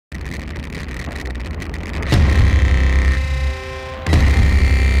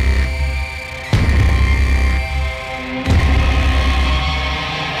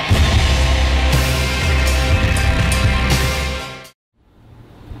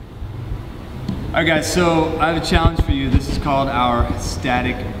Alright guys, so I have a challenge for you. This is called our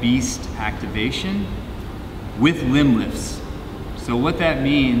static beast activation with limb lifts. So what that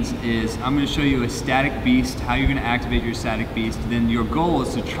means is I'm going to show you a static beast, how you're going to activate your static beast. Then your goal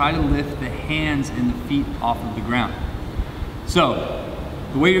is to try to lift the hands and the feet off of the ground. So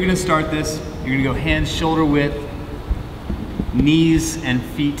the way you're going to start this, you're going to go hands shoulder width, knees and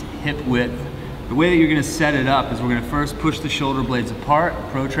feet hip width. The way that you're going to set it up is we're going to first push the shoulder blades apart,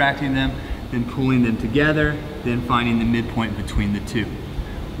 protracting them, then pulling them together, then finding the midpoint between the two.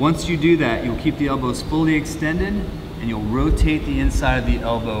 Once you do that, you'll keep the elbows fully extended and you'll rotate the inside of the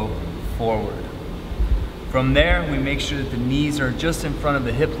elbow forward. From there, we make sure that the knees are just in front of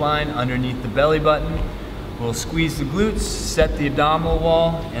the hip line underneath the belly button. We'll squeeze the glutes, set the abdominal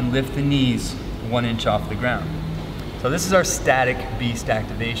wall, and lift the knees 1 inch off the ground. So this is our static beast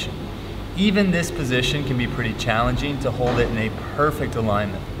activation. Even this position can be pretty challenging to hold it in a perfect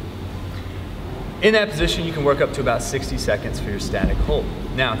alignment. In that position, you can work up to about 60 seconds for your static hold.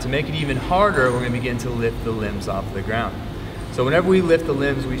 Now, to make it even harder, we're going to begin to lift the limbs off the ground. So whenever we lift the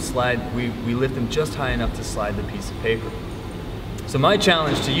limbs, we lift them just high enough to slide the piece of paper. So my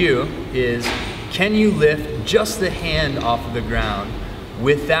challenge to you is, can you lift just the hand off of the ground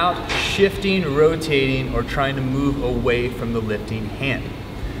without shifting, rotating, or trying to move away from the lifting hand?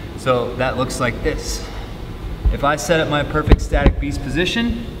 So that looks like this. If I set up my perfect static beast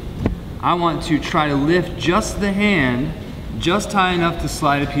position, I want to try to lift just the hand, just high enough to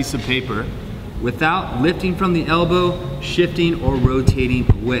slide a piece of paper without lifting from the elbow, shifting, or rotating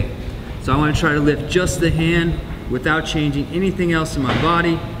away. So I want to try to lift just the hand without changing anything else in my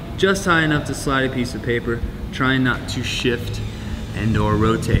body, just high enough to slide a piece of paper, trying not to shift and or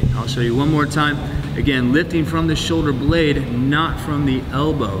rotate. I'll show you one more time. Again, lifting from the shoulder blade, not from the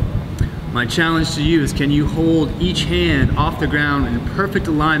elbow. My challenge to you is, can you hold each hand off the ground in perfect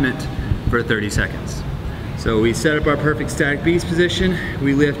alignment for 30 seconds. So we set up our perfect static beast position.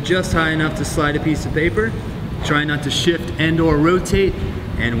 We lift just high enough to slide a piece of paper, try not to shift and or rotate,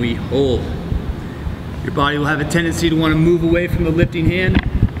 and we hold. Your body will have a tendency to want to move away from the lifting hand.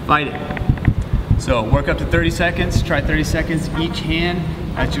 Fight it. So work up to 30 seconds, try 30 seconds each hand.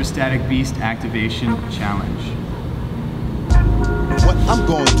 That's your static beast activation challenge. What I'm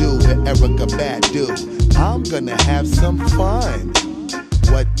gonna do to Erica Badu, I'm gonna have some fun.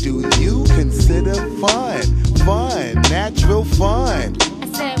 What do you consider fun?